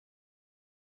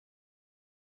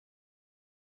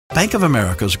Bank of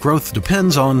America's growth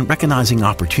depends on recognizing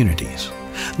opportunities,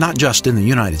 not just in the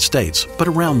United States, but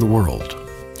around the world.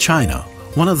 China,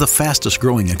 one of the fastest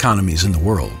growing economies in the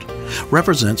world,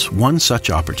 represents one such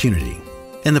opportunity.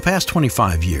 In the past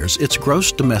 25 years, its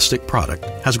gross domestic product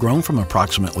has grown from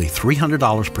approximately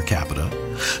 $300 per capita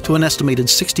to an estimated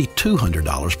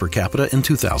 $6,200 per capita in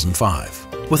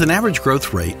 2005. With an average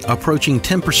growth rate approaching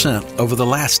 10% over the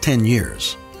last 10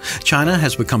 years, China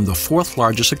has become the fourth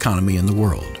largest economy in the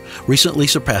world, recently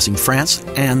surpassing France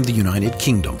and the United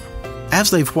Kingdom. As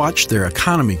they've watched their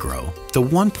economy grow, the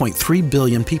 1.3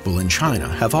 billion people in China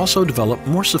have also developed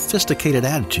more sophisticated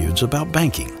attitudes about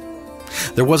banking.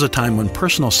 There was a time when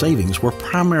personal savings were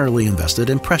primarily invested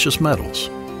in precious metals.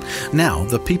 Now,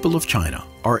 the people of China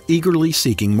are eagerly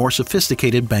seeking more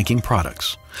sophisticated banking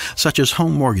products, such as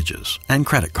home mortgages and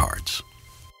credit cards.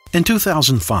 In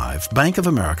 2005, Bank of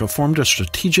America formed a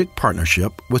strategic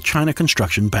partnership with China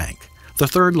Construction Bank, the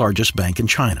third largest bank in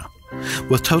China,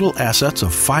 with total assets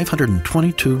of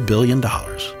 $522 billion.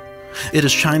 It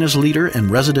is China's leader in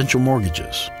residential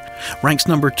mortgages, ranks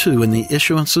number 2 in the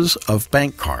issuances of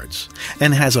bank cards,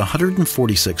 and has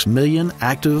 146 million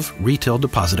active retail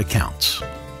deposit accounts.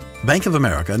 Bank of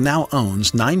America now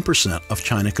owns 9% of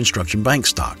China Construction Bank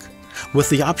stock, with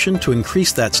the option to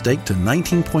increase that stake to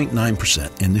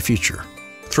 19.9% in the future.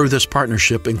 Through this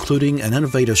partnership, including an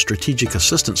innovative strategic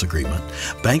assistance agreement,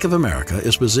 Bank of America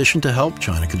is positioned to help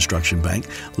China Construction Bank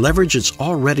leverage its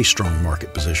already strong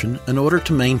market position in order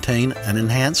to maintain and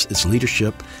enhance its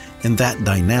leadership in that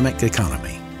dynamic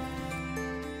economy.